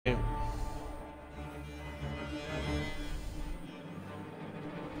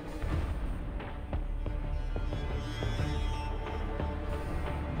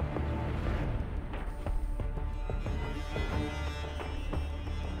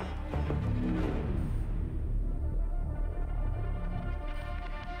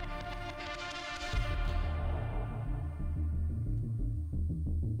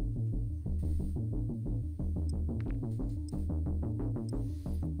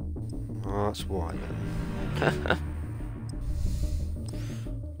Oh, that's why then.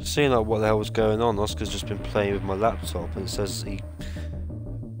 Just seeing like what the hell was going on. Oscar's just been playing with my laptop and it says he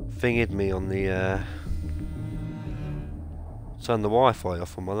thinged me on the turned the Wi-Fi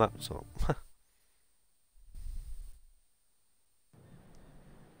off on my laptop.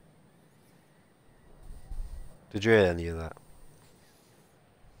 Did you hear any of that?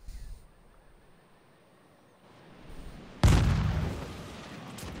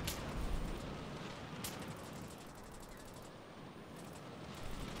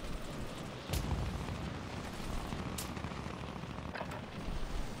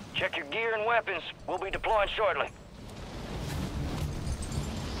 Check your gear and weapons. We'll be deploying shortly.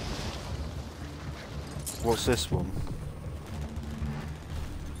 What's this one?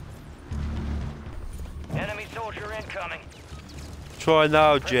 Enemy soldier incoming. Try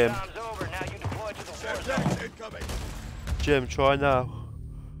now, Jim. Time's over. Now you deploy to the war zone. Incoming. Jim, try now.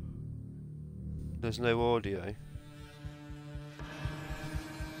 There's no audio.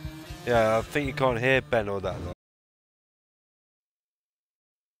 Yeah, I think you can't hear Ben or that lot.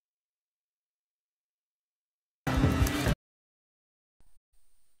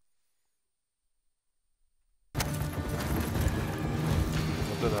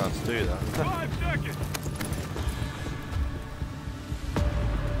 I don't know how to do that. 5 seconds.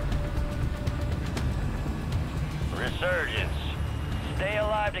 Resurgence. Stay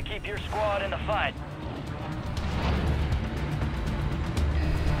alive to keep your squad in the fight.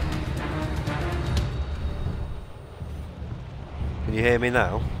 Can you hear me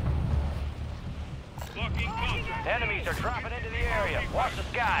now? Locking contact. Enemies are dropping into the area. Watch the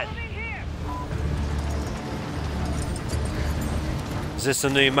skies. Is this a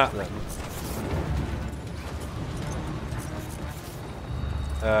new map then?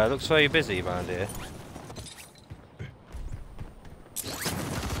 Looks very busy around here.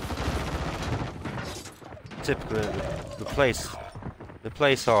 Typically, the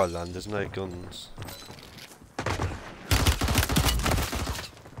place Ireland, there's no guns.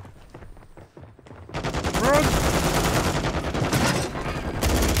 Run!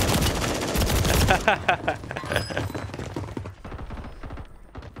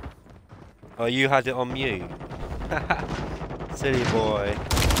 Oh, you had it on mute. Silly boy.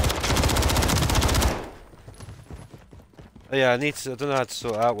 Oh, yeah, I don't know how to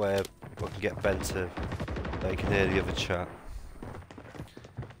sort out where I can get Ben to, that you can hear the other chat.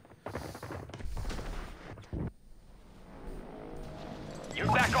 You're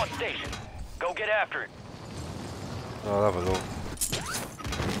back on station. Go get after it. I'll have a look.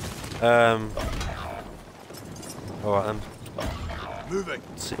 Alright then. Moving.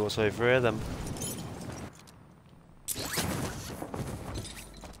 Let's see what's over here then.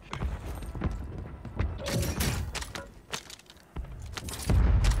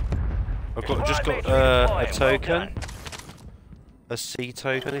 I've just got a token. A C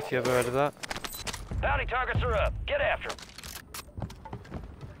token, if you ever heard of that. Bounty targets are up. Get after them.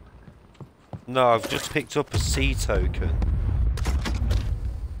 No, I've just picked up a C token.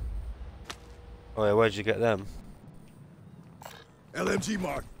 Oh yeah, where'd you get them? LMG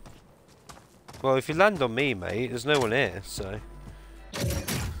mark. Well, if you land on me, mate, there's no one here, so...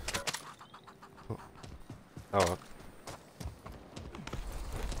 Oh.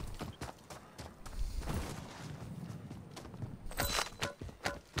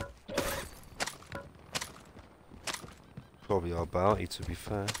 Probably our bounty, to be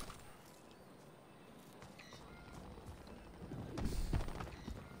fair.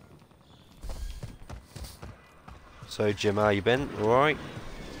 So, Jim, how you been? Alright?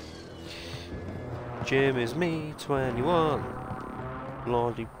 Jim is me, 21.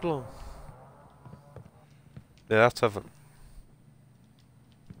 Bloody blah. Yeah, I have to have a...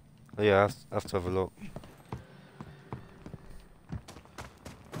 Oh, yeah, I have to have a look.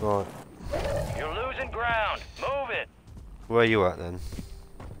 Right. You're losing ground. Move it. Where are you at then?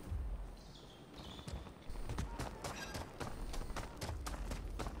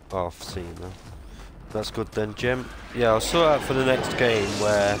 Oh, I've seen you now. That's good then, Jim. Yeah, I'll sort out for the next game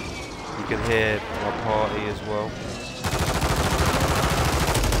where you can hear my party as well.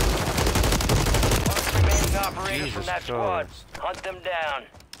 Remaining operators Jesus from that squad. Christ. Hunt them down.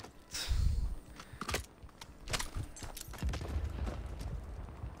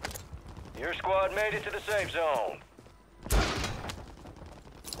 Your squad made it to the safe zone.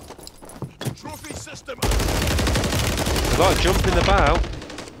 Trophy system. Right, jumping about.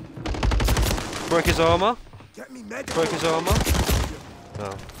 Broke his armor. Get me med. Broke his armor.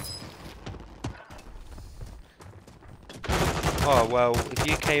 No. Oh well, if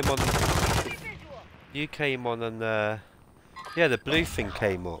you came on, and yeah, the blue thing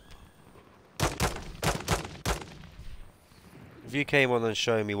came up. If you came on and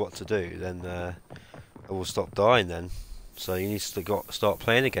showed me what to do, then I will stop dying then. So you need to start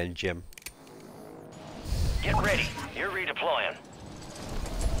playing again, Jim. Get ready. You're redeploying.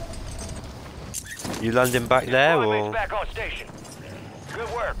 You landing back there, Squad mates or...? back on station. Good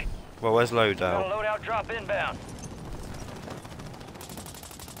work. Well, where's Got a loadout? loadout drop inbound.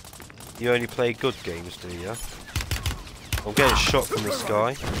 You only play good games, do you? I'm getting shot from this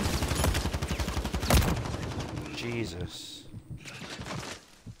guy. Jesus.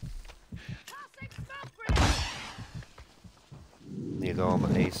 Need armor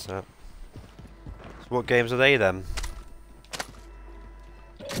ASAP. So what games are they then?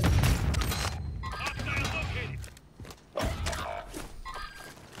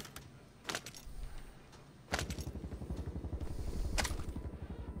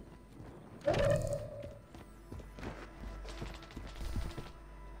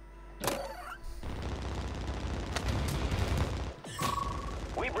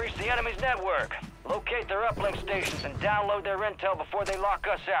 We breached the enemy's network. Locate their uplink stations and download their intel before they lock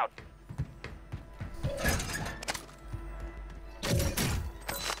us out.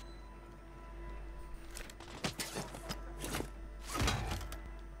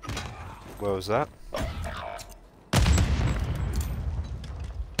 Where was that?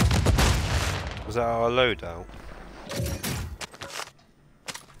 Was that our loadout?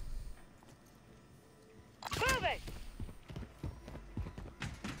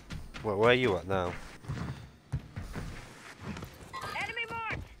 Well, where are you at now? Enemy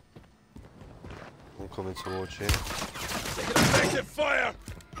marked. I'm coming towards you. Taking effective fire!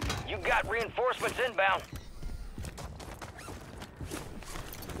 You got reinforcements inbound.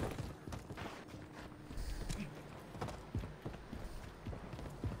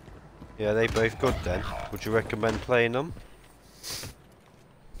 Yeah, they both good then. Would you recommend playing them?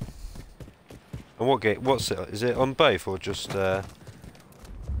 And what game? What's it? Is it on both or just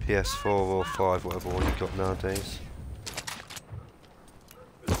PS4 or 5, whatever one you got nowadays?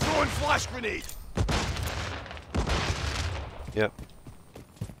 Throwing flash grenade! Yep.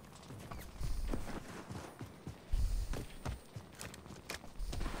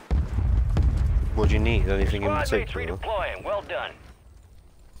 What do you need? Anything in Squad mates particular? redeploying. Well done.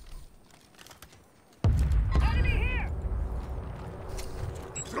 Enemy here.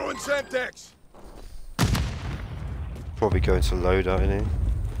 Throwing Semtex! Probably going to loadout, innit?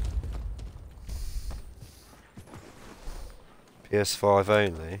 PS5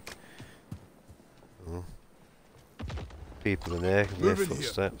 only. Oh. People in there, can hear Moving here.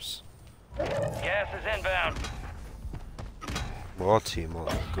 footsteps. Gas is inbound. Well, our team might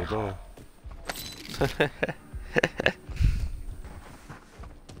look good, huh?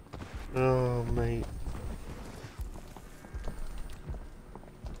 Oh, mate.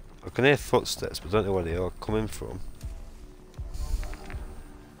 I can hear footsteps, but I don't know where they are coming from.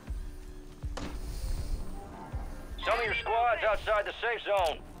 Some of your squad's outside the safe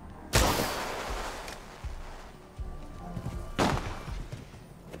zone.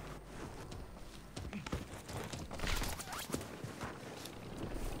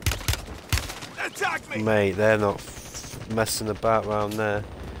 Attack me! Mate, they're not messing about around there.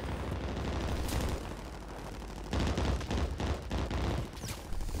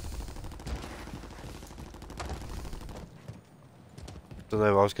 Don't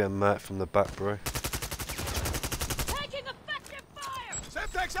know, I was getting mad from the back, bro. Taking effective fire.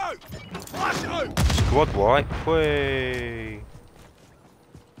 Semtex out! Flash out! Squad wipe, way.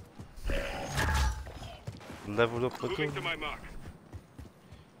 Leveled up again. my mark.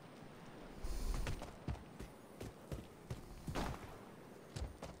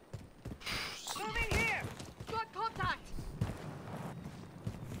 Moving here. Got contact.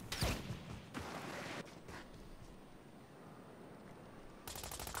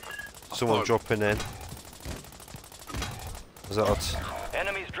 Someone dropping in. Was that us?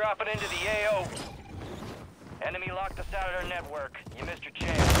 Enemies dropping into the AO. Enemy locked us out of their network. You missed your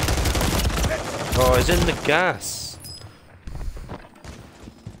chance. Oh, it's in the gas.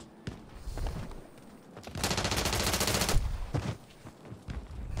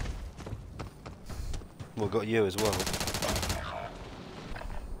 Well, got you as well.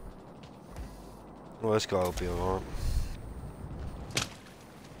 Well, this guy will be alright.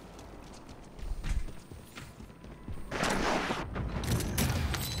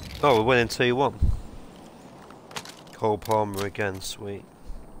 Oh, we're winning 2-1. Cole Palmer again, sweet.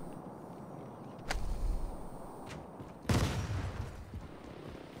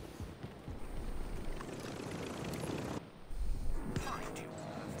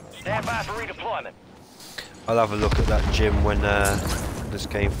 Stand by for redeployment. I'll have a look at that gym when this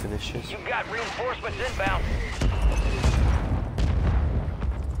game finishes. You got reinforcements inbound.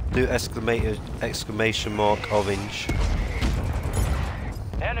 Do exclamation mark orange.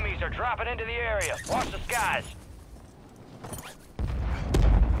 Enemies are dropping into the area. Watch the skies.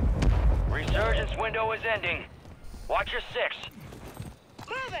 Resurgence window is ending. Watch your 6.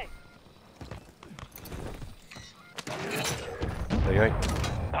 Moving. There you go.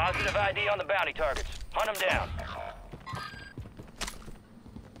 Positive ID on the bounty targets. Hunt them down.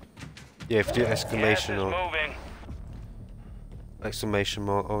 Yeah, if you do Gas exclamation is or moving. exclamation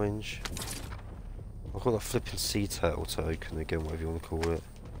mark orange. I've got a flipping sea turtle token again, whatever you want to call it.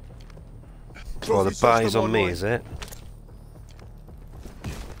 Oh, the bounty's on me, is it?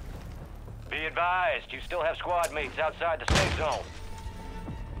 Be advised, you still have squad mates outside the safe zone.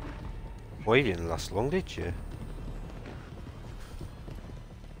 Well, you didn't last long, did you?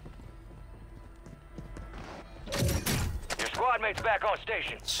 Your squad mates back on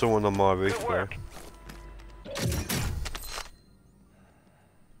station. Someone on my roof Good there. work.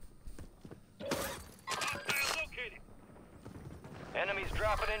 Enemies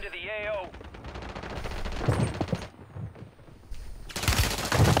dropping into the AO.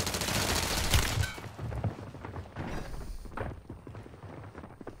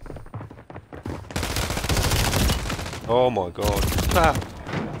 Oh my god. Ha!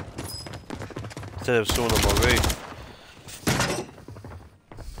 Instead of someone on my roof.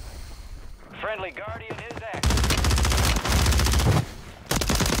 Friendly Guardian is active.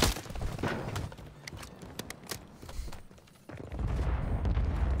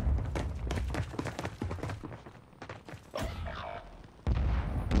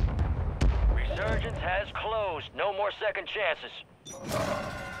 Resurgence has closed. No more second chances.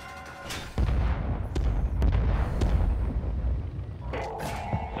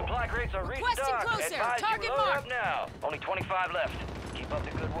 Supply crates are Requesting restocked. closer. Advise you Target load marked. up now. Only 25 left. Keep up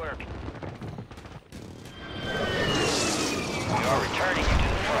the good work. We are returning you to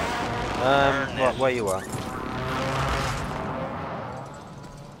the front. Right, where you are?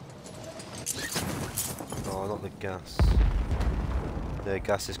 Oh, not the gas. The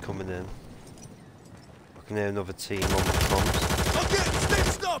gas is coming in. I can hear another team on the comms. I'm getting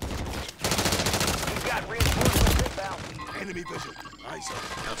stitched up! We've got reinforcements inbound. Enemy visual. Eyes up.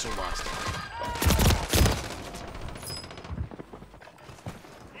 Council lost.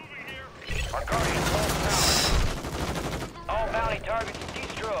 Our Guardian close power. All bounty targets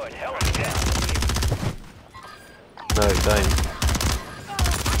destroyed. Hell is down. No, don't.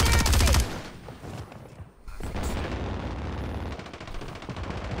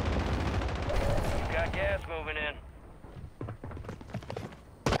 We've got gas moving in.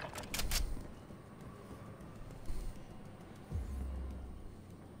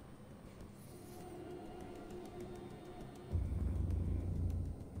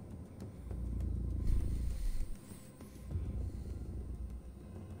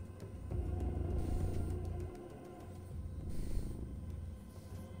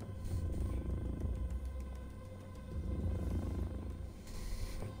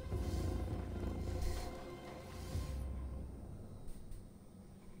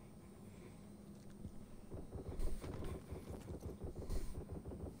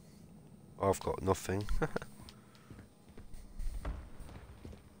 I've got nothing.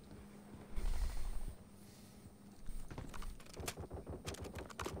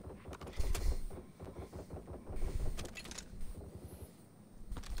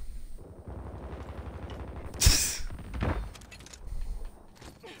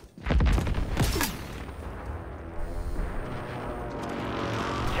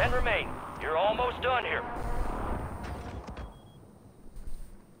 Ten remain. You're almost done here.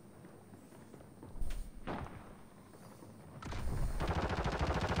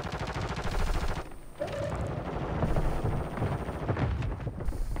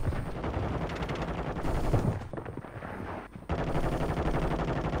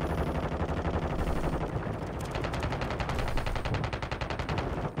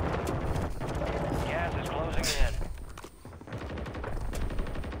 Gas is closing in.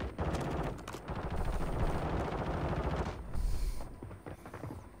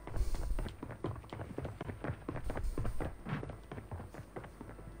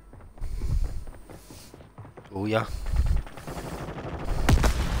 Oh yeah.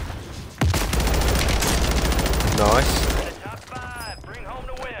 Nice. In the top 5. Bring home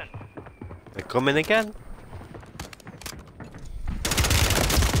the win. They're coming again.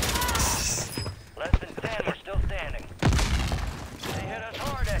 Less than 10. We're still standing. They hit us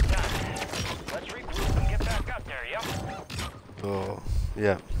hard that time. Let's regroup and get back up there, yeah? Oh,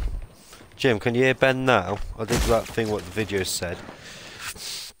 yeah. Jim, can you hear Ben now? I did that thing what the video said.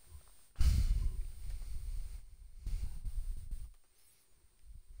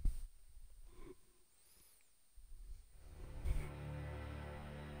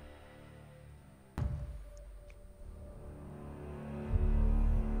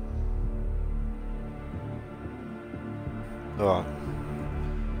 Alright.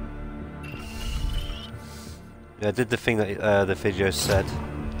 Yeah, I did the thing that the video said.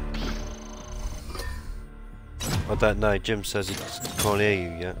 I don't know, Jim says he can't hear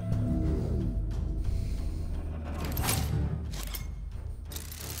you yet.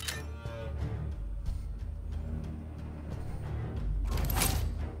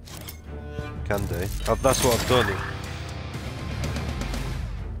 Can do. That's what I've done.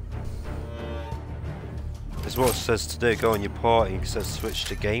 It's what it says to do. Go on your party. It says switch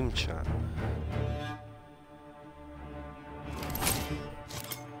to game chat.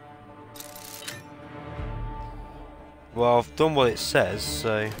 Well, I've done what it says,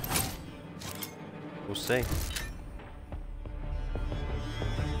 so we'll see.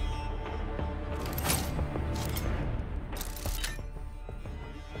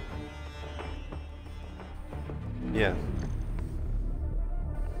 Yeah.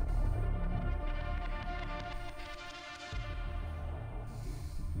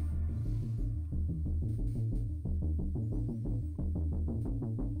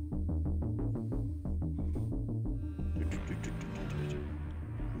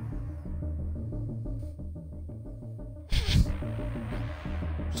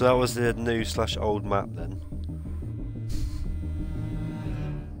 So that was the new / old map then.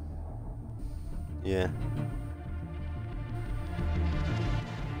 Yeah.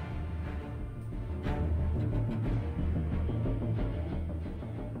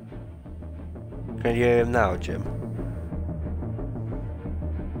 Can you hear him now, Jim?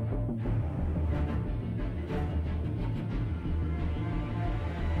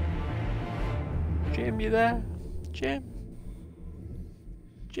 Jim, you there? Jim?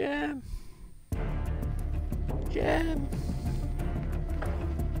 Jim? Jim?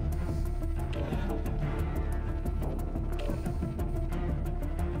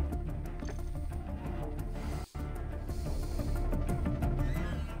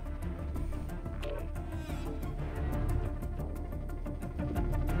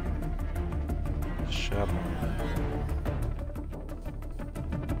 Shut up.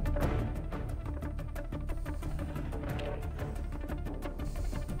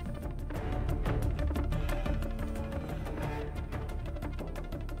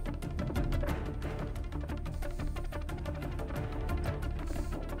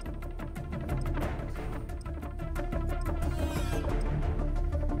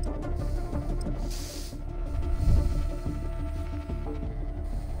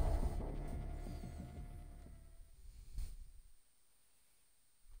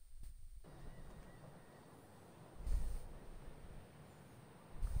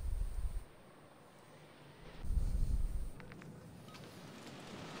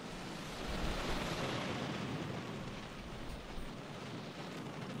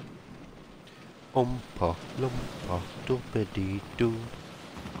 Umpa, lumpa, doopity-doo.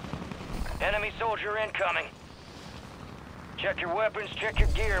 Enemy soldier incoming. Check your weapons, check your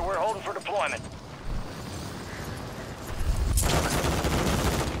gear. We're holding for deployment.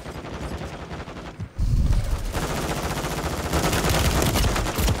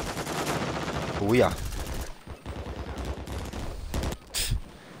 Oh yeah.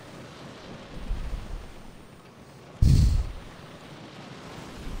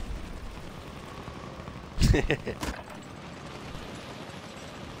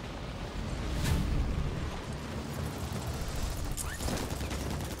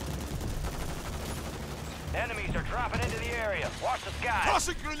 Enemies are dropping into the area. Watch the sky. Toss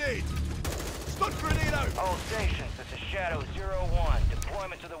a grenade! Stun grenade out! All stations, this is Shadow 01.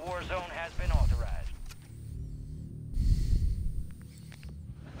 Deployment to the war zone has been authorized.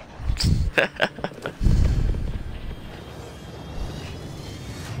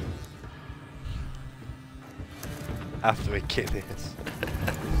 After we kick this.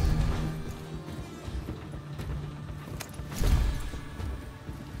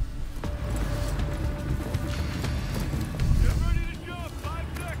 Get ready to jump! 5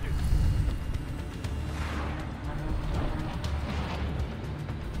 seconds!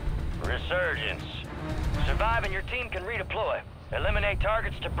 Resurgence. Survive and your team can redeploy. Eliminate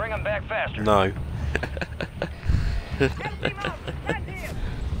targets to bring them back faster. No.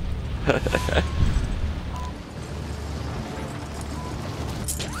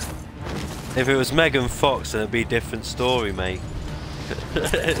 If it was Megan Fox, then it'd be a different story, mate.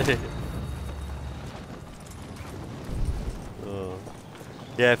 Oh.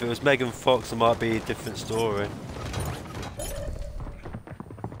 Yeah, if it was Megan Fox, it might be a different story.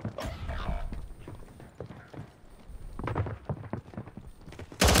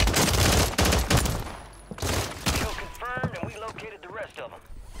 Kill confirmed, and we located the rest of them.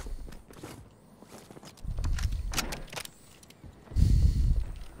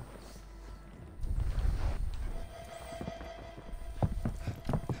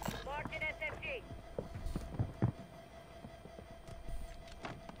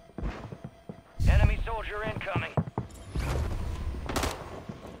 Soldier incoming.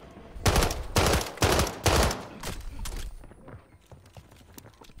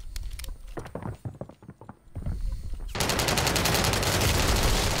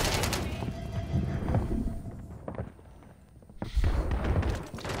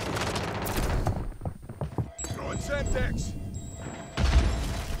 Throwing Semtex.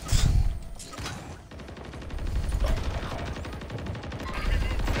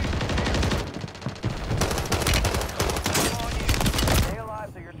 On you. Stay alive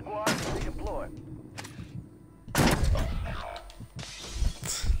so your squad can redeploy.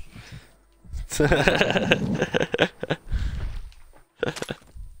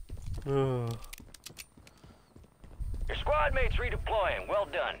 Oh. Your squad mates redeploying. Well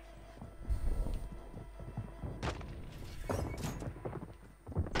done.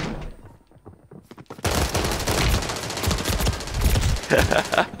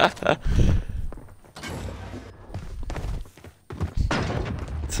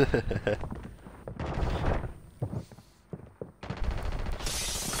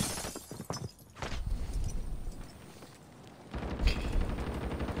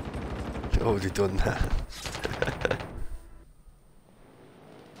 Already done that.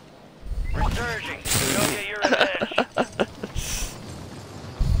 Resurging. Go get your revenge.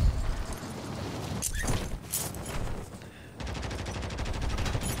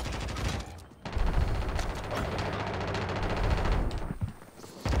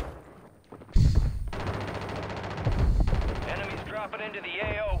 Enemies dropping into the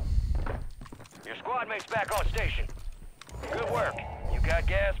AO. Your squad mates back on station. Good work. You got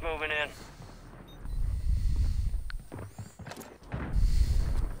gas moving in.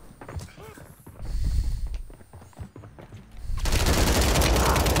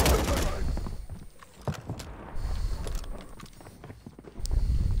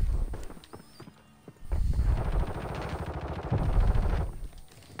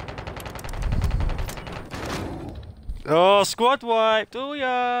 Oh, squad wiped! Oh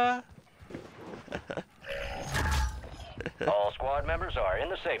yeah! All squad members are in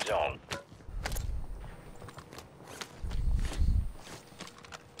the safe zone.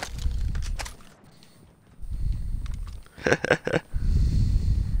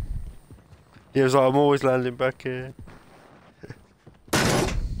 He was like, I'm always landing back here.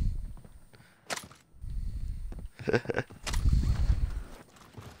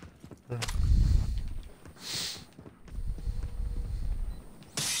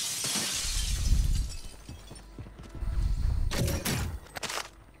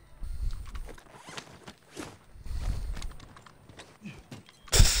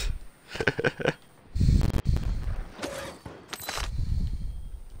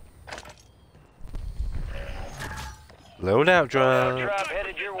 Loadout drop. Drop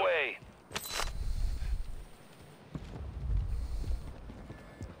headed your way.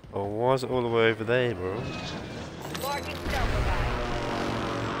 Oh, why is it all the way over there, bro? Marking self-revive.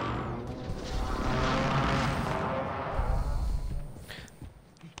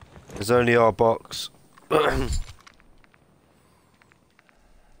 There's only our box.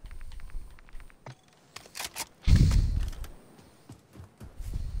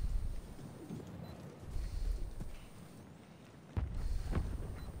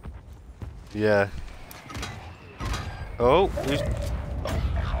 Yeah. Oh, who's...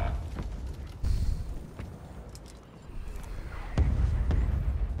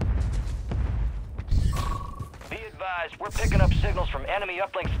 Be advised, we're picking up signals from enemy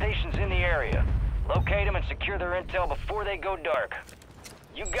uplink stations in the area. Locate them and secure their intel before they go dark.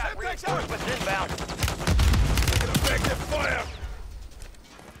 You got reinforcements inbound. Effective fire.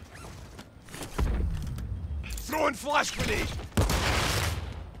 Throwing flash grenade.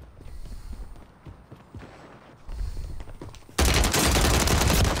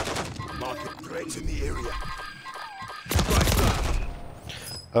 Marking threats in the area. Right there.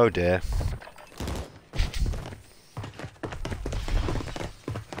 Oh dear.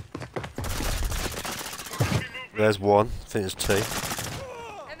 There's one. I think there's two.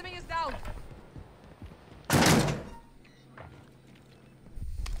 Enemy is down.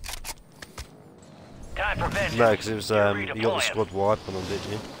 Time for vengeance. No, because it was You're you got the redeploying. squad wipe on them,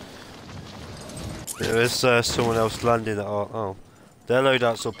 didn't you? There is someone else landing at our... Oh. Their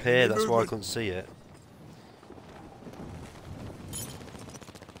loadout's up here, that's why I couldn't see it.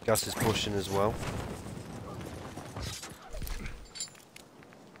 Gas is pushing as well.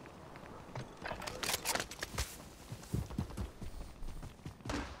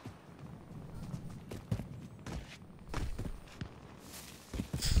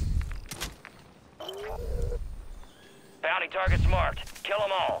 Bounty targets marked. Kill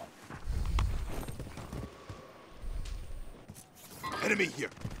them all. Enemy here.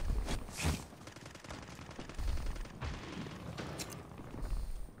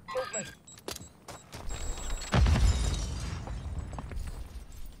 Movement.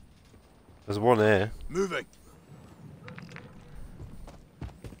 There's one here. Moving.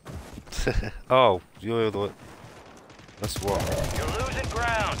 Oh, you're the one. That's what. You're losing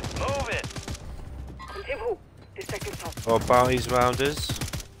ground. Move it. Continue. Detecting south. Oh, bounty's round us.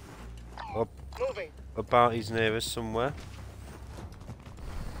 Oh, Moving. a bounty's near us somewhere.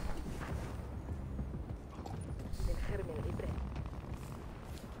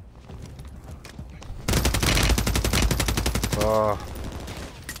 Oh,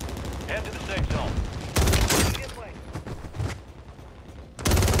 Head to the safe zone. This way.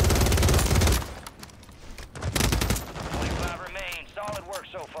 25 remain. Solid work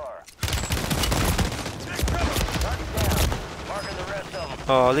so far. Target down. Marking the rest of them.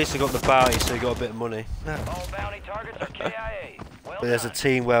 oh, at least I got the bounty, so I got a bit of money. All bounty targets are KIA. Well But there's a done.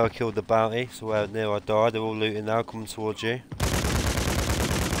 team where I killed the bounty, so where near I died, they're all looting now, coming towards you.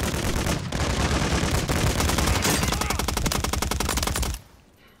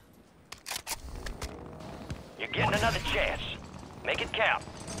 You're getting another chance. Make it count.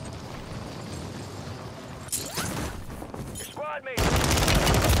 Your squad mates.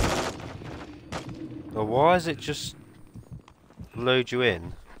 Now, why is it just load you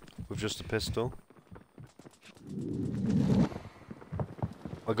in with just a pistol?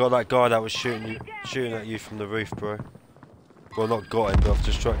 I got that guy that was shooting at you from the roof, bro. Well, not got him, but I've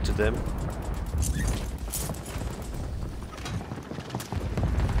distracted him.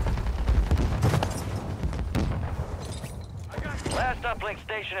 Last uplink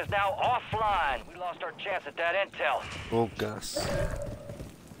station is now offline. We lost our chance at that intel. All gas.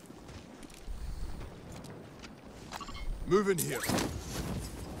 Moving here.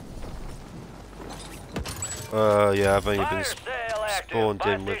 Yeah, I've only been Fire sale active. spawned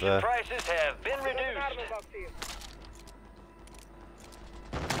Buy in with station a... prices have been reduced.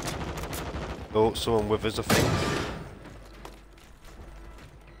 Oh, someone with us, I think.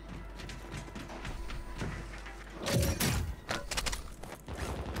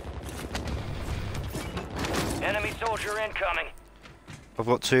 Enemy soldier incoming. I've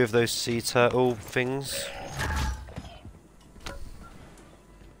got 2 of those sea turtle things.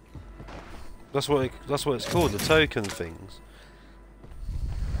 That's what it's called, the token things.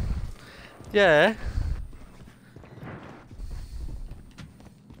 Yeah.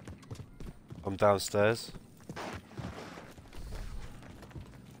 I'm downstairs.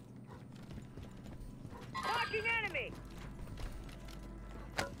 Marking enemy.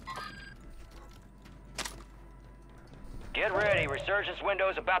 Get ready. Resurgence window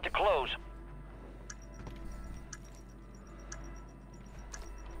is about to close.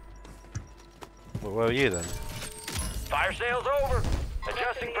 Well, where are you then? Fire sale's over.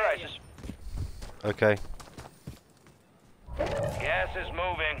 Adjusting prices. Okay. Gas is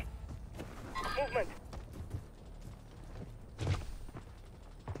moving. Movement.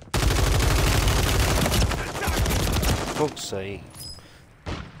 Fuck's sake.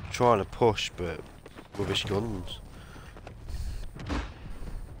 Trying to push, but rubbish guns.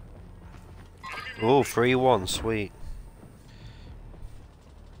 Oh, 3-1, sweet.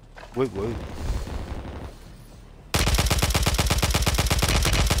 Woo woo.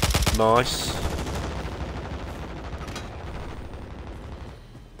 Nice.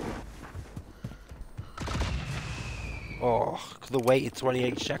 Oh, could have waited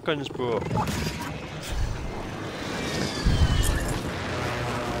 28 seconds, bro.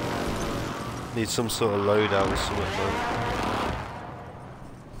 Need some sort of loadout or something, man.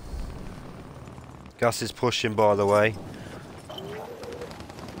 Gas is pushing, by the way.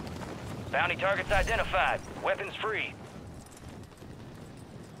 Bounty targets identified. Weapons free.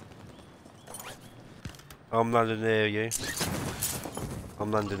 I'm landing near you. I'm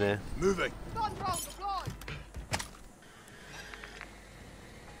landing here. Moving. Gun drone deployed.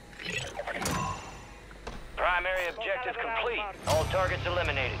 Primary objective complete. All targets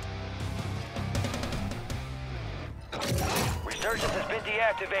eliminated. Resurgence has been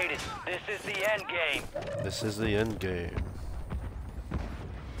deactivated. This is the end game. This is the end game.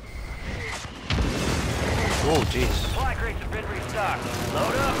 Oh, jeez. Supply crates have been restocked.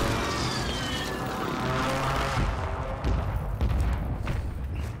 Load up.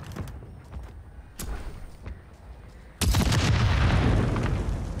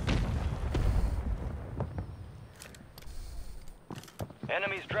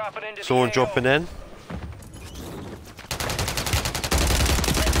 Enemies dropping into Someone the dropping in.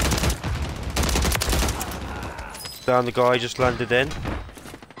 Down the guy just landed in. Eyes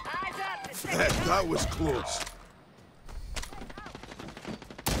up. Heck, that was close.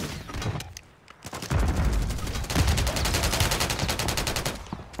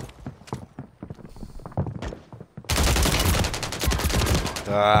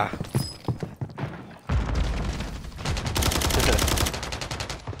 Ah.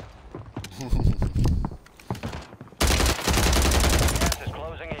 Gas is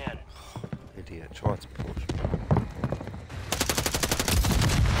closing in. Idiot, tried to push.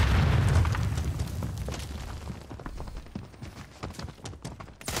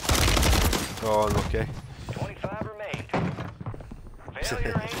 Oh, unlucky. 25 remain.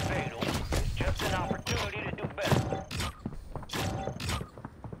 Failure ain't fatal. It's just an opportunity to do better.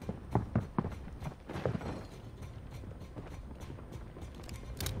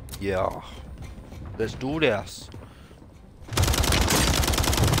 Yeah. Let's do this.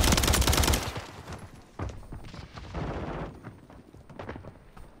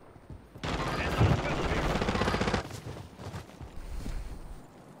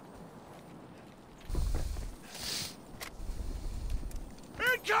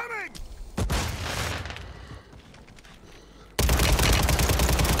 Incoming!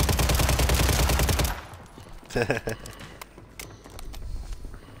 Taking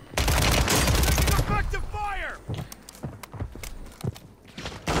effective fire!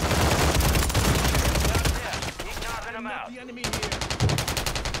 Keep knocking them out. The enemy here.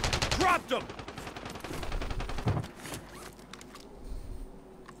 Dropped him!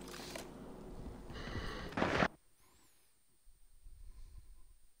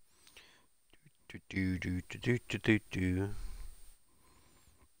 Do.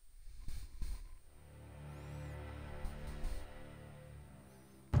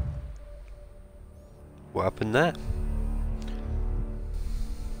 What happened there?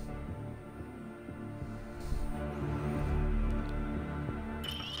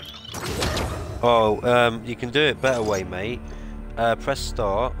 Oh, you can do it better way, mate. Press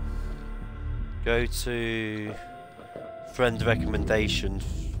start. Go to friend recommendation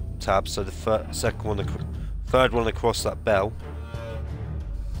tab. So the third one across that bell.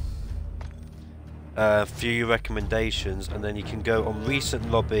 View recommendations, and then you can go on recent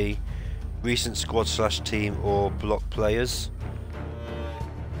lobby, recent squad / team, or block players.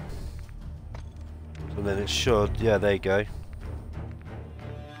 And then it should, yeah, there you go.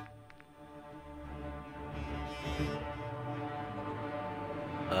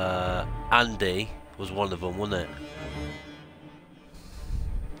 Andy was one of them, wasn't it?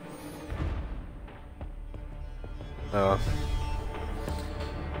 Oh.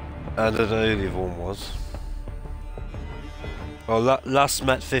 I don't know who the other one was. Oh, last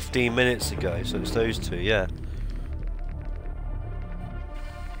met 15 minutes ago, so it's those two, yeah.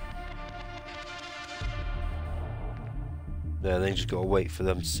 Yeah, then you just gotta wait for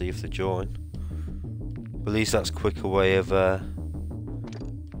them to see if they join. But at least that's a quicker way of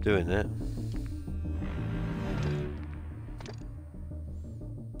doing it.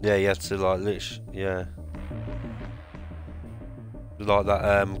 Yeah, you have to like literally, yeah. Like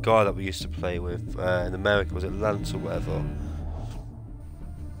that guy that we used to play with in America, was it Lance or whatever?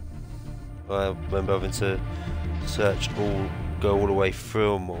 I remember having to go all the way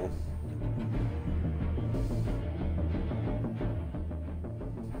through them all.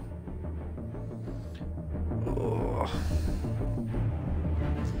 Oh.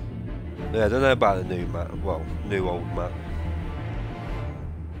 Yeah, I don't know about the new map. Well, new old map.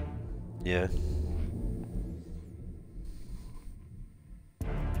 Yeah.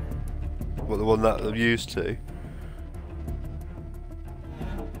 What, the one that I'm used to?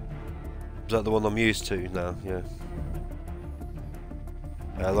 Is that the one I'm used to now? Yeah.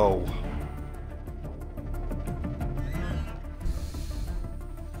 Hello.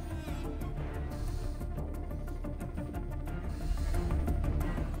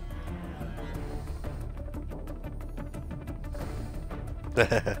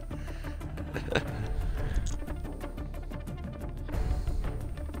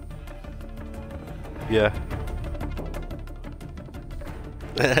 Yeah.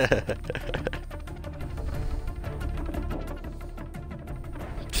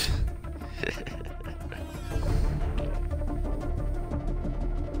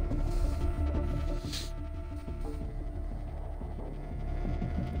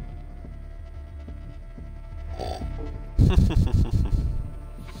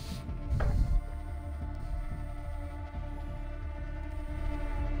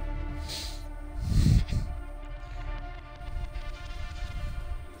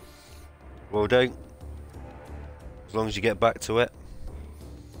 Well, don't. As long as you get back to it.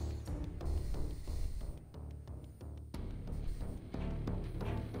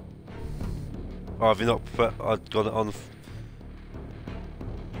 Oh, have you not put? I've got it on.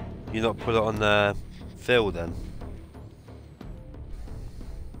 You not put it on the field then?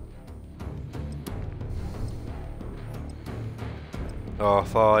 Oh,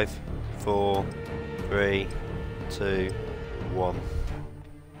 5, 4, 3, 2, 1.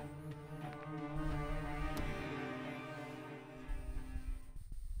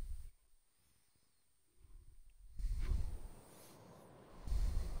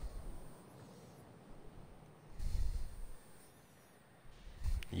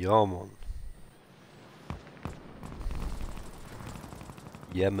 Yeah, man.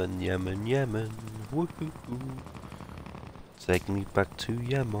 Yemen, Yemen, Yemen. Woohoo. Take me back to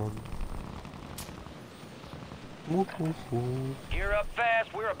Yemen. Woohoo. Gear up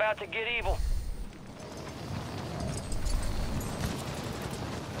fast, we're about to get evil.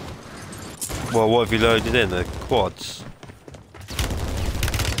 Well, what have you loaded in? The quads?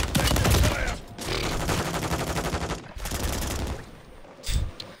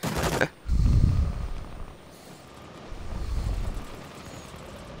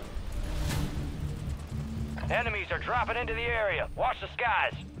 Enemies are dropping into the area. Watch the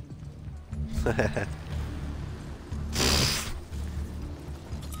skies.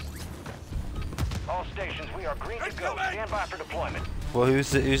 All stations, we are green to go. Stand by for deployment. Well,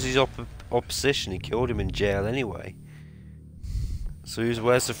 who's his opposition? He killed him in jail anyway. So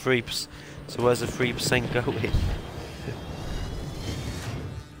where's the 3%? So where's the 3% going?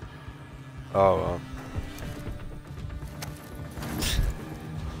 Oh, well.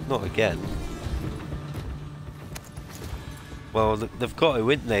 Not again. Well, they've got to,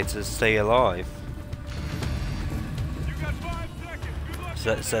 win there, to stay alive. You got 5 seconds. Good luck.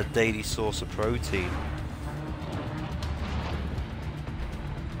 So that's their daily source of protein.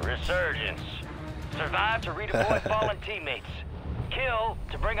 Resurgence. Survive to redeploy fallen teammates. Kill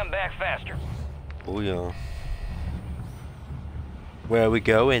to bring them back faster. Oh yeah. Where are we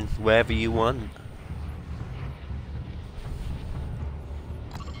going? Wherever you want.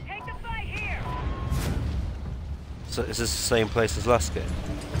 Take the fight here. So is this the same place as last game?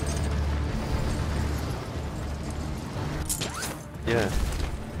 Yeah.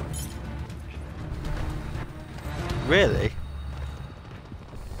 Really?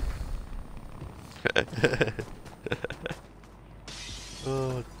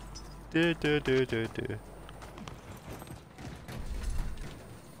 Oh, do.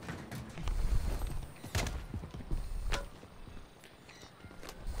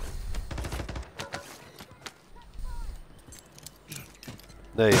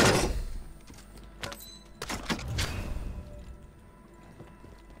 There you go.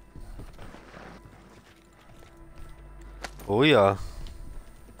 Oh yeah.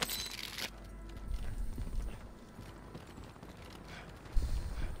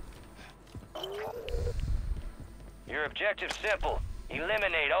 Your objective's simple.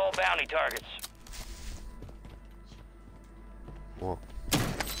 Eliminate all bounty targets. What?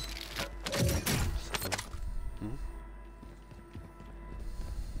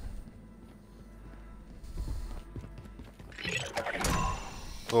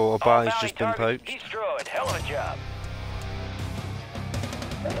 Oh, a bounty's just been poached. Destroyed. Hell of a job.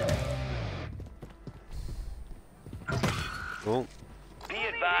 Oh, Be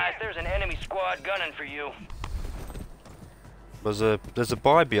advised, there's an enemy squad gunning for you. there's a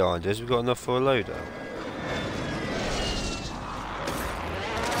buy behind us. We've got enough for a loadout.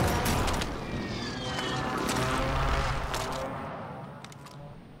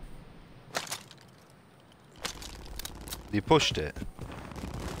 You pushed it.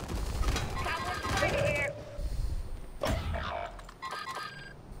 Got one right here.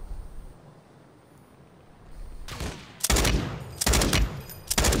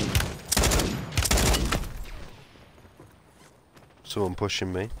 Someone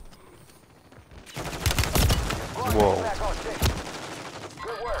pushing me. Squad Whoa. back on station.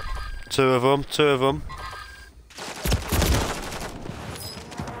 Good work. Two of them.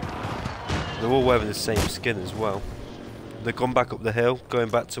 They're all wearing the same skin as well. They've gone back up the hill, going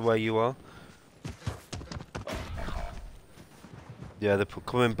back to where you are. Yeah, they're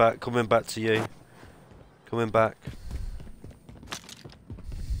coming back to you. Coming back.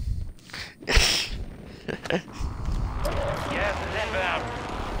 Gas is inbound.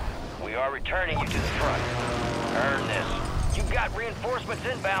 We are returning you to the front. Earn this. You got reinforcements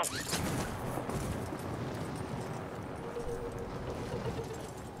inbound.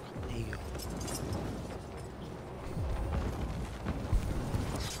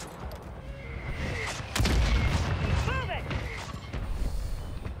 Move it.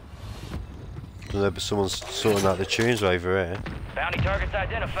 I don't know, but someone's sorting out the tunes over here. Bounty targets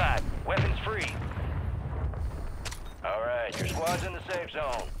identified. Weapons free. Alright, your squad's in the safe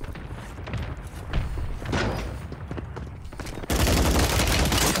zone.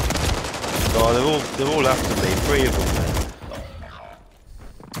 Oh, they're all after me. 3 of them.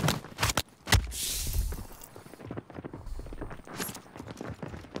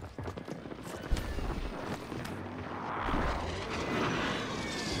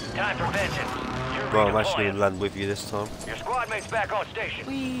 time for vengeance. You're Well, I'm actually redeploying. going to land with you this time. Your squad mate's back on station.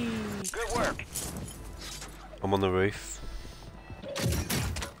 Good work. I'm on the roof.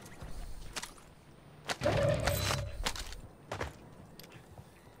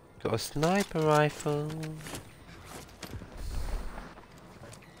 Got a sniper rifle.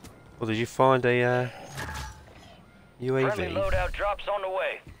 Well, did you find a Friendly UAV? loadout drops on the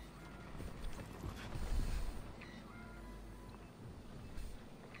way.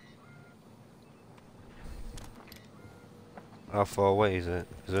 How far away is it?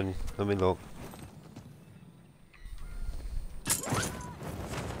 Is it let me look.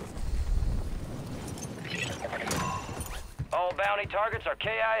 All bounty targets are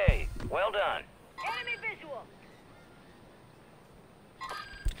KIA. Well done. Enemy visual.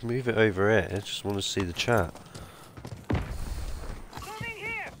 Move it over here. I just want to see the chat. Moving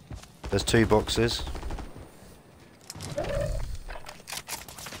here. There's 2 boxes. Move it.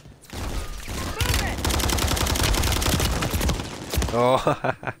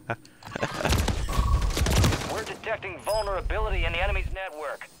 Oh, We're detecting vulnerability in the enemy's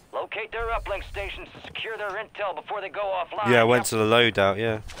network. Locate their uplink stations to secure their intel before they go offline. yeah, I went to the loadout.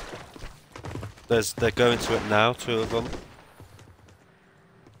 Yeah, they're going to it now. 2 of them.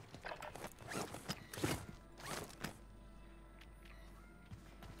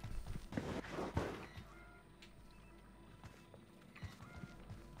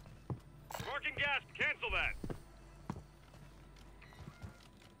 Marking gas. Cancel that.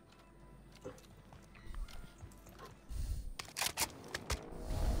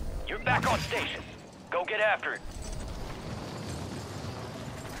 You're back on station. Go get after it.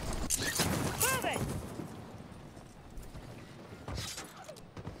 Move it.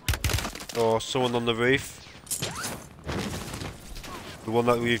 Oh, someone on the roof. The one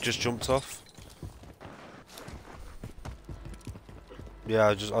that we've just jumped off. Yeah,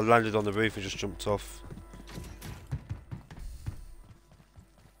 I landed on the roof and just jumped off.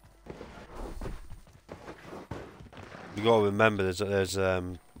 You gotta remember, there's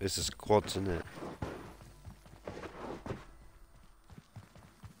a squads in it.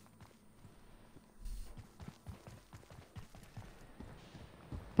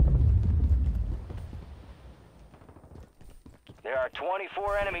 There are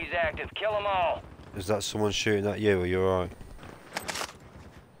 24 enemies active. Kill them all. Is that someone shooting at you, or you're alright?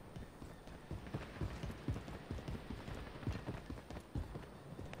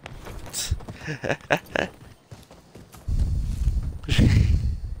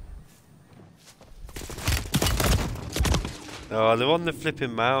 Oh, they're on the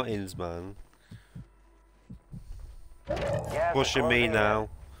flipping mountains, man. Gas is Pushing me closing in. now.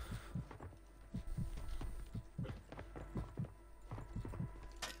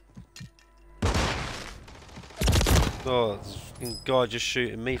 Oh, this fucking guy just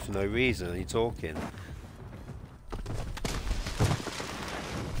shooting me for no reason. Are you talking?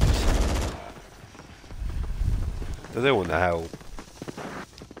 They don't want to help.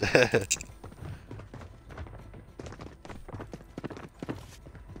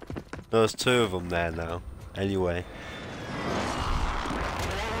 There's 2 of them there now. Anyway.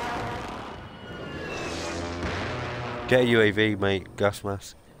 Get a UAV, mate. Gas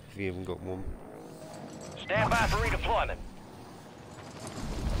mask. If you haven't got one. Stand by for redeployment.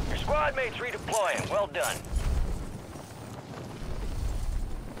 Your squad mate's redeploying. Well done.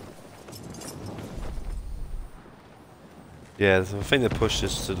 Yeah, I think they pushed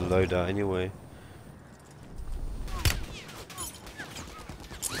us to the loadout anyway.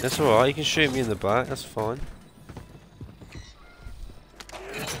 That's alright, you can shoot me in the back, that's fine.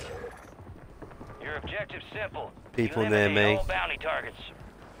 Your objective's simple. People near Eliminate me. all bounty targets.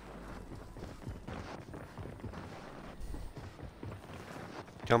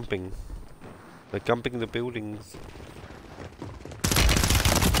 Camping. They're camping the buildings.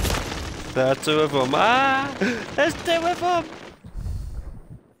 There are 2 of them. Ah! There's 2 of them!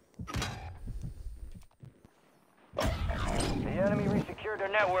 The enemy resecured their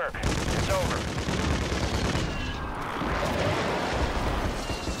network. It's over.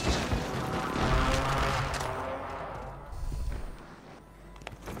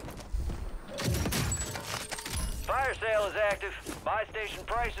 Fire sale is active. Buy station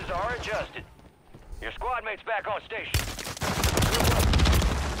prices are adjusted. Your squad mate's back on station.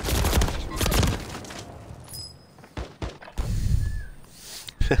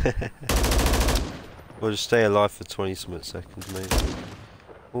 We'll just stay alive for 20 something seconds, mate.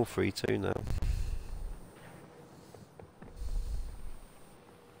 All 3-2 now.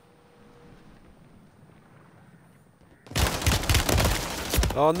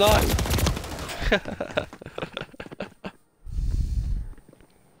 Oh no!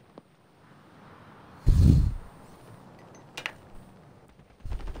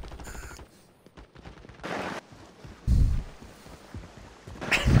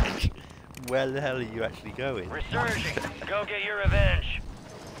 where the hell are you actually going? Resurging. Go get your revenge.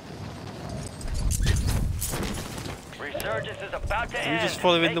 Resurgence is about to Are end. you just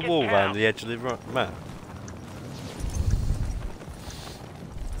following the Make it wall count. around the edge of the map?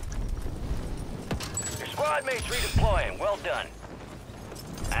 Your squad mates redeploying. Well done.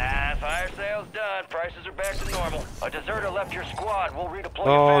 Fire sale's done. Prices are back to normal. A deserter left your squad. We'll redeploy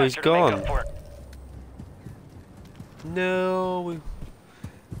Oh, you he's faster to make gone. up for it. No.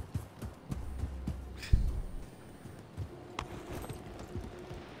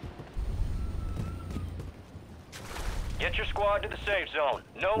 Get your squad to the safe zone.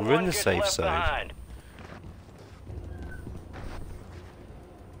 No We're in one the gets safe left zone. behind.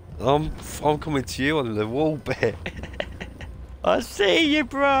 I'm coming to you on the wall bit. I see you,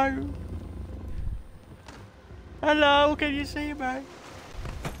 bro. Hello, can you see me?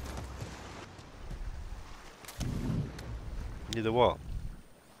 You the what?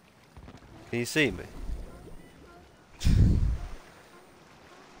 Can you see me?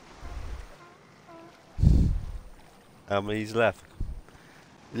 How many's left?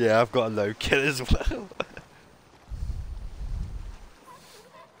 Yeah, I've got a low kill as well.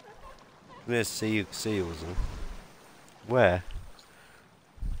 There's seals. Where?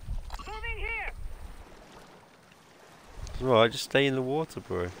 Moving here. Right, just stay in the water,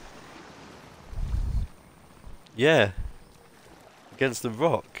 bro. Yeah. Against the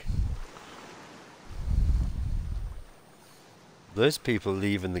rock. Those people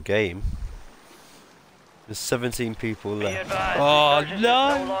leaving the game. There's 17 people Be left. advised, Oh Resurgence is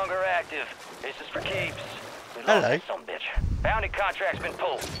no no! longer active. This is for keeps. We Hello. lost this sumbitch. Bounty contract's been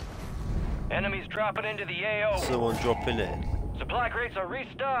pulled. Enemies dropping into the AO. Someone dropping it. Supply crates are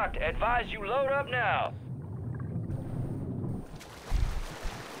restocked. Advise you load up now.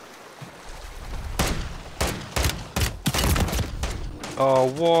 Oh,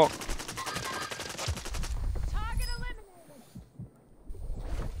 what? Target eliminated.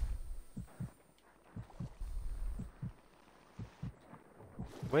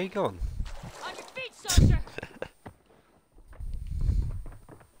 Where you gone? On your feet, soldier.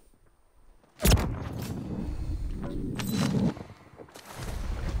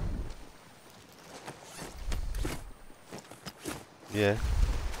 Yeah.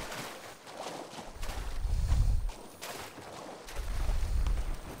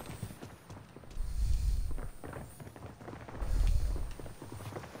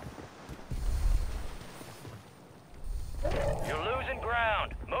 You're losing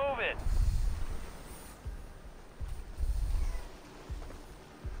ground. Move it.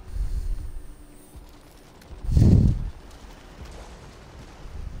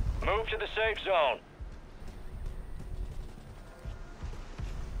 Move to the safe zone.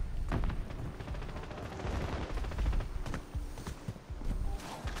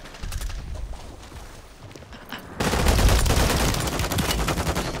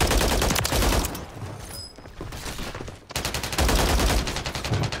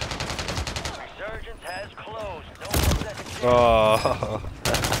 Resurgence has closed. No more second chance. Oh,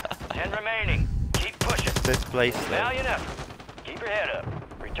 10 remaining. Keep pushing. fifth place then. Valiant effort. Keep your head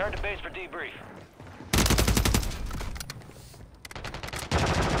up. Return to base for debrief.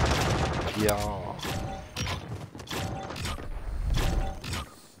 Yeah.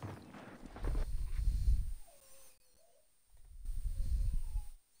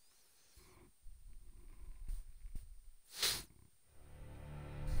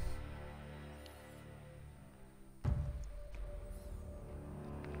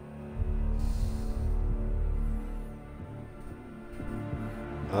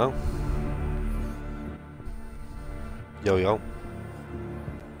 Oh. Yo, yo.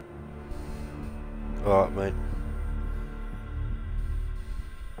 Alright, mate.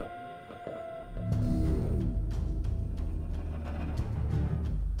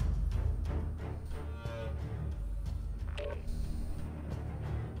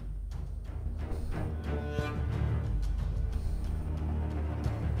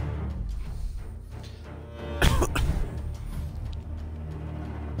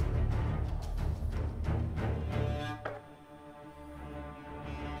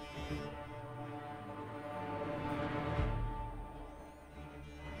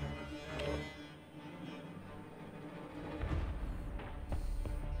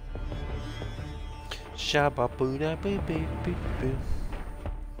 Shabba boo da boo boo boo boo.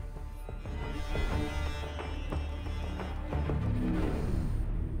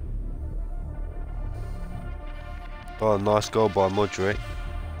 Oh, nice goal by Modric.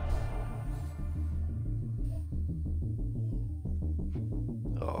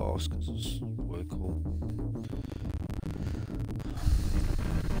 Oh, it's really cool.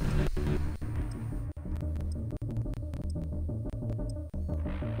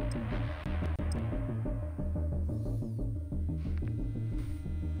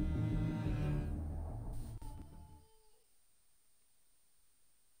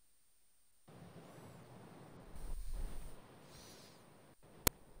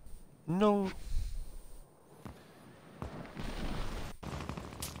 no.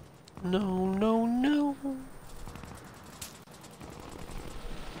 No, no, no.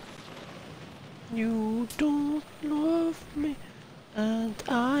 You don't love me, and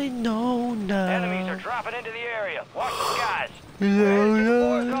I know now. Enemies are dropping into the area. Watch the skies. We're headed to the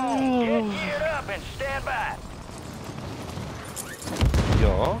war zone. Get geared up and stand by.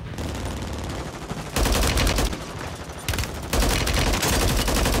 Ja.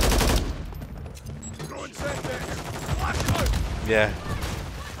 Yeah.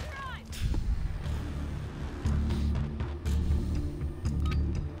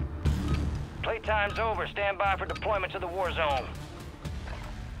 Playtime's over. Stand by for deployment to the war zone.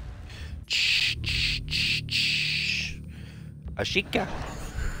 Ashika.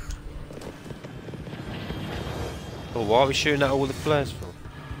 Oh, why are we shooting at all the flares for?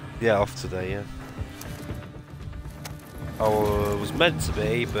 Yeah, off today, yeah. I was meant to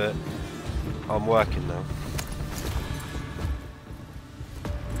be, but I'm working now.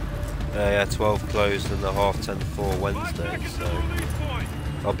 Yeah, 12 closed and a 10:30 to 4 Wednesday, so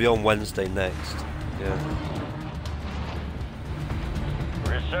I'll be on Wednesday next. Yeah.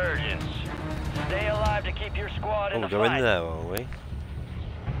 Resurgence. Stay alive to keep your squad in the Oh, we're going fight. there, are we?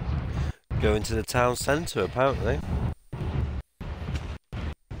 Going to the town centre, apparently.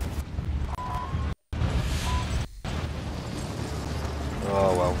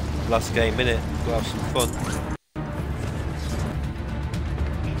 Oh well, last game innit? Gotta have some fun.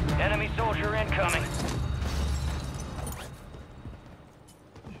 Enemy soldier incoming.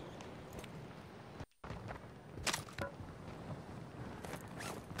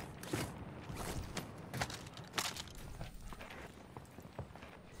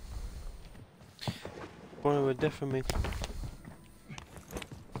 Boy, we're different, me.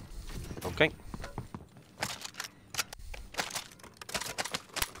 Okay.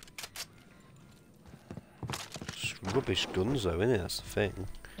 It's rubbish guns though, innit? That's the thing.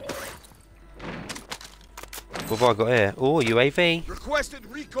 What have I got here? Oh, UAV. Requested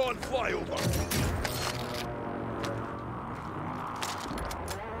recon flyover.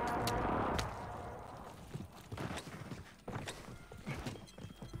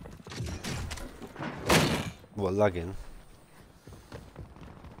 What, lagging?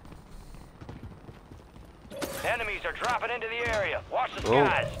 Enemies are dropping into the area. Watch the Oh.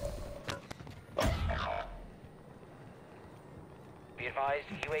 skies. Be advised,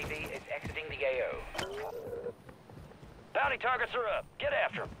 UAV is exiting the AO. Bounty targets are up. Get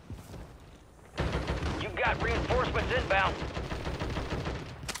after them. You've got reinforcements inbound.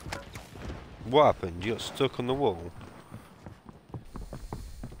 What happened? You got stuck on the wall?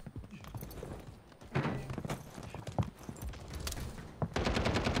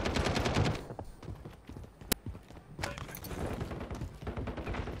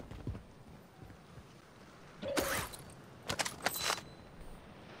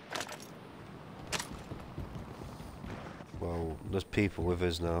 Well, there's people with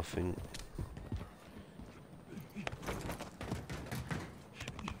us now, I think.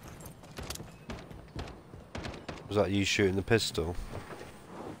 Was that you shooting the pistol?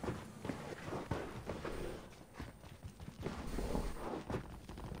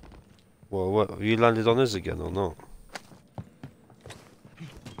 Well, what? You landed on us again or not?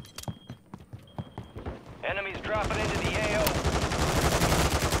 Enemies dropping into the AO.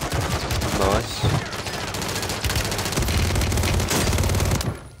 Nice.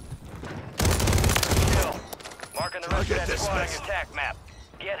 Kill. Marking the rest of Target that squad on dismissed. your attack map.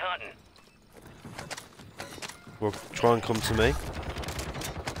 Get hunting. Well, try and come to me.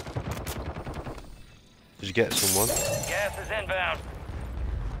 Did you get someone? Gas is inbound.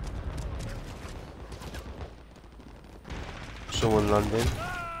 Someone landing.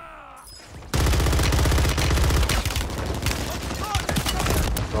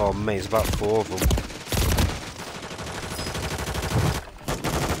 Oh mate, it's about 4 of them.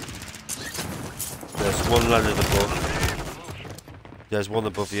 There's one landed above. There's one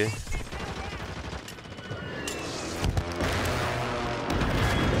above you.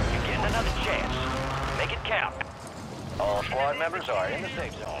 You're getting another chance. Make it count. All squad members are in the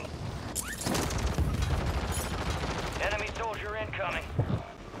safe zone. Enemy soldier incoming.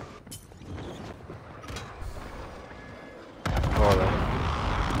 Oh no.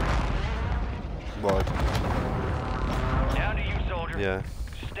 What? Down to you, soldier. Yeah.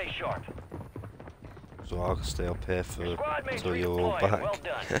 Stay sharp. So I can stay up here for Squad mates until you're all redeploying. back. Well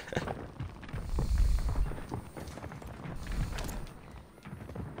done.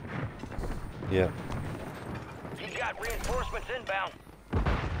 Yeah. You've got reinforcements inbound.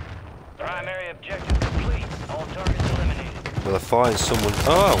 Primary objective complete. All targets eliminated. Well, I find someone.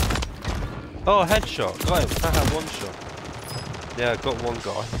 Oh! Oh, headshot. Got him. Haha, one shot. Yeah, got one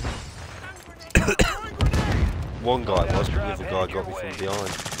guy. One guy was, but the other guy got me from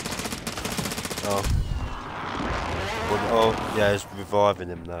behind. Oh. Well, oh, yeah, he's reviving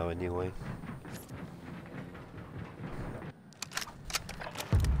him now anyway.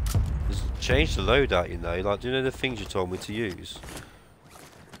 It's changed the loadout, you know. Like, do you know the things you told me to use?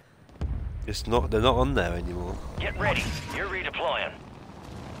 It's not. They're not on there anymore. Get ready. You're redeploying.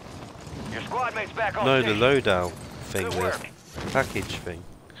 Your squad mates back on No, the station. loadout thing, Good the work. package thing.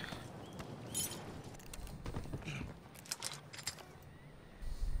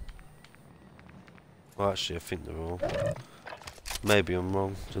 Well, actually, I think they're all. Maybe I'm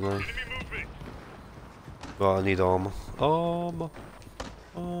wrong. Don't know. Right, I need armor. Armor.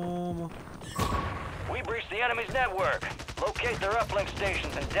 Armor. We breached the enemy's network. Locate their uplink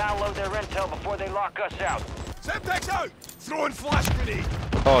stations and download their intel before they lock us out. Semtex out! Throwing flash grenade!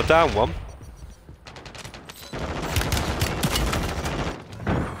 Oh, down one.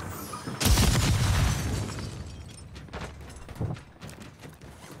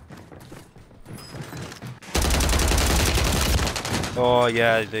 Oh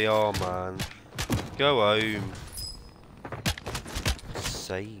yeah, they are, man. Go home.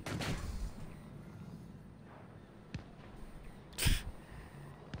 Sake.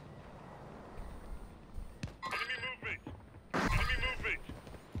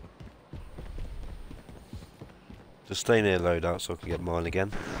 Just stay near loadout so I can get mine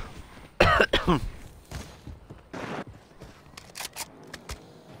again.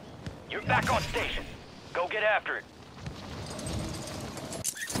 You're back on station. Go get after it.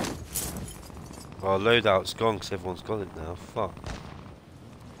 Oh, loadout's gone because everyone's got it now. Fuck.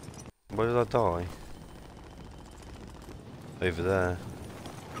 Where did I die? Over there.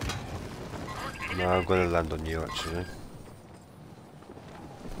 No, I'm going to land on you actually.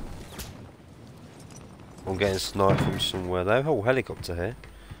 I'm getting sniped from somewhere though. Oh, helicopter here.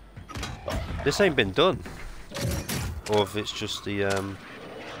 This ain't been done. Or if it's just the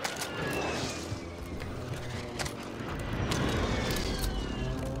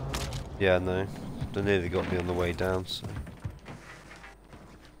yeah, no. They nearly got me on the way down, so.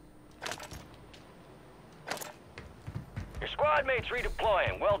 Your squad mates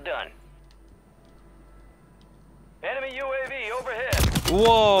redeploying. Well done. Enemy UAV overhead.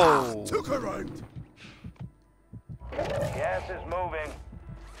 Whoa! Took her round! Gas is moving.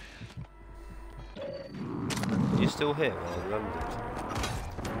 You still here while I landed?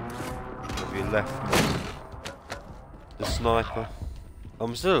 Have you left the sniper?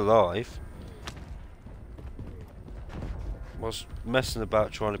 I'm still alive. I was messing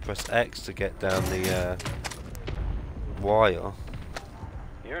about trying to press X to get down the wire.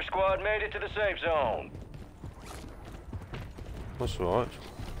 Your squad made it to the safe zone. That's alright.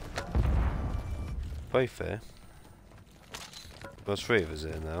 Very fair. There's 3 of us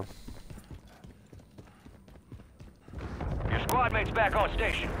here now. Your squad mates back on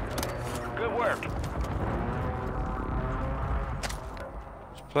station. Good work.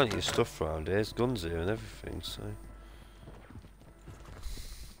 There's plenty of stuff around here. There's guns here and everything, so.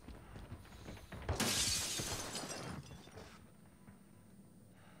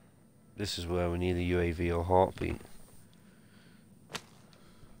 This is where we need a UAV or heartbeat.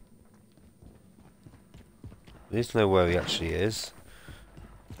 We need to know where he actually is.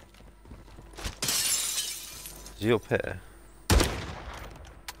 Is he up here?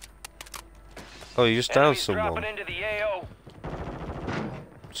 Oh, you just downed Enemies someone. dropping into the AO.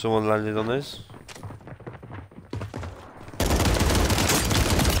 Someone landed on this.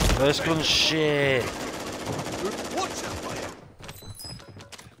 This gun's shit. Watch that fire!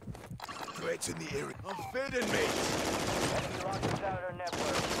 Threats in the area. I'm fading, mate! Enemy locked us out of their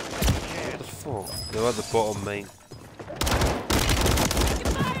network. What the fuck? They're at the bottom, mate.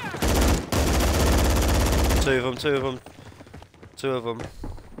 Two of them, two of them. Two of them.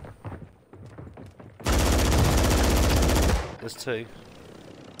 There's 2.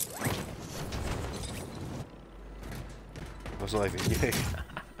 That's not even you.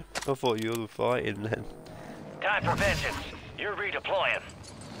 I thought you were fighting then. Time for vengeance. You're redeploying.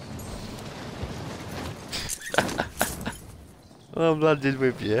 I'm landed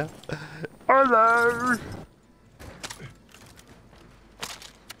with you. Hello!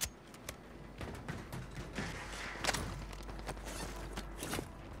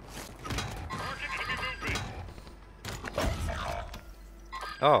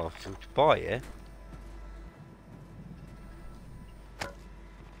 Oh, so buy it.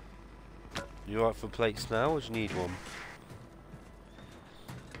 You alright for plates now, or do you need one?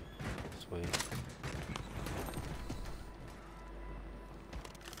 Sweet.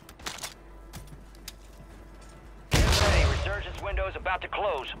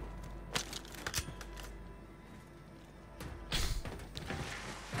 goes.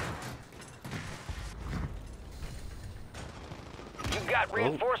 You got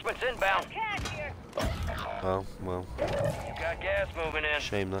reinforcements inbound. Oh, well, You got gas moving in.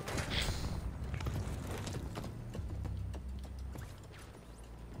 shame that.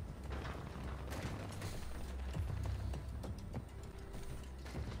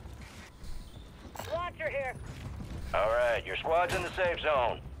 Launcher here. All right, your squad's in the safe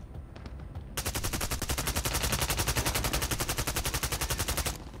zone.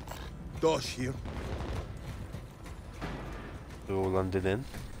 Dosh here. They're all landing in.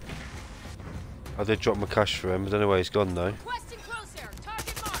 I did drop my cash for him. I don't know where he's gone though. Requesting crosshair.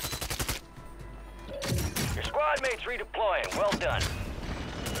 Target marked. Your squad mates redeploying. Well done.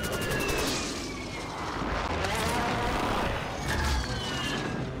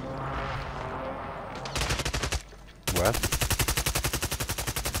 Where?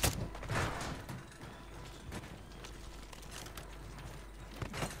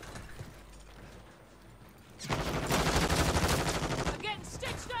 I'm getting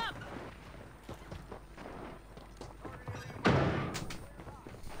stitched up.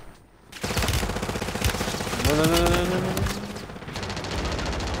 No, no, no, no, no, no, no.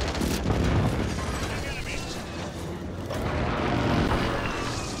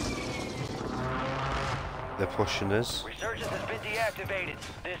 They're pushing us. Resurgence has been deactivated.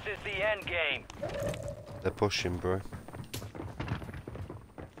 This is the end game. They're pushing, bro.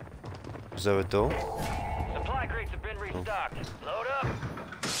 Is there a door? Supply crates have been restocked. Load up.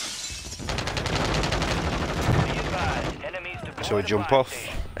 Be advised, enemies deployed Shall we to jump buy off?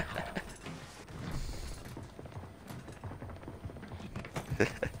 station.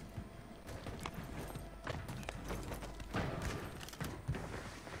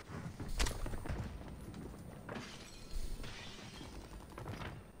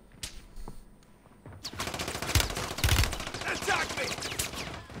 Attack me!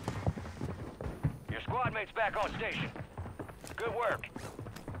 Your squad mates back on station. Good work.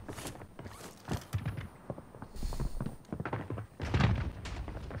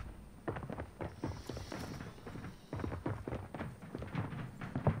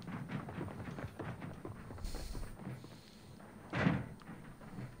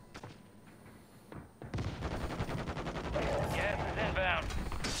 Gas is inbound.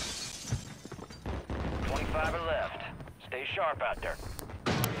 25 are left. Stay sharp out there.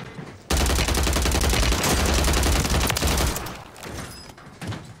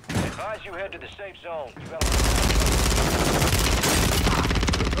 Advise you head to the safe zone. You gotta...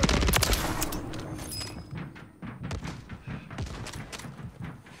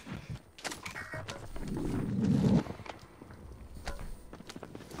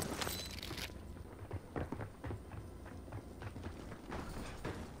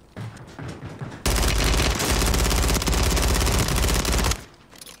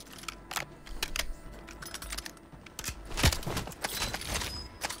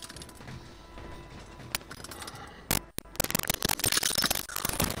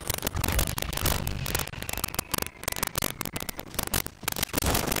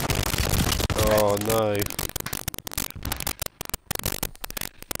 Oh no.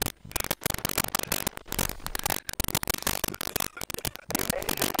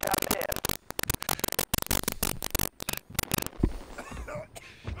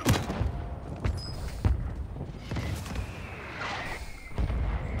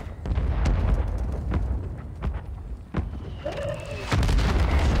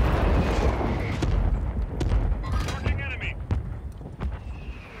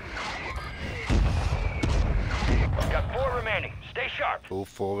 Got 4 remaining. Stay sharp. All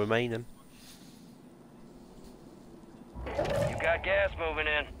 4 remaining. You got gas moving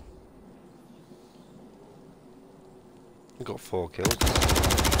in. We got 4 kills.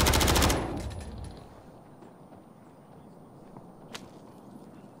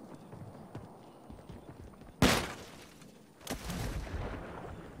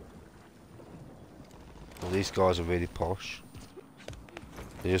 Well, these guys are really posh.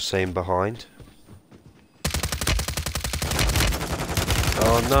 They're just staying behind.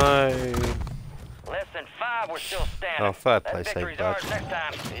 Oh no! Less than 5 were still standing. Oh, fair That play, same victory's badge. ours next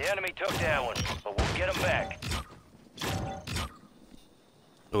time. The enemy took that one, but we'll get them back.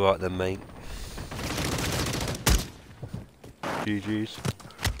 Alright then, mate. GG's.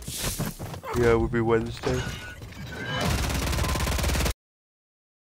 Yeah, we'll be Wednesday.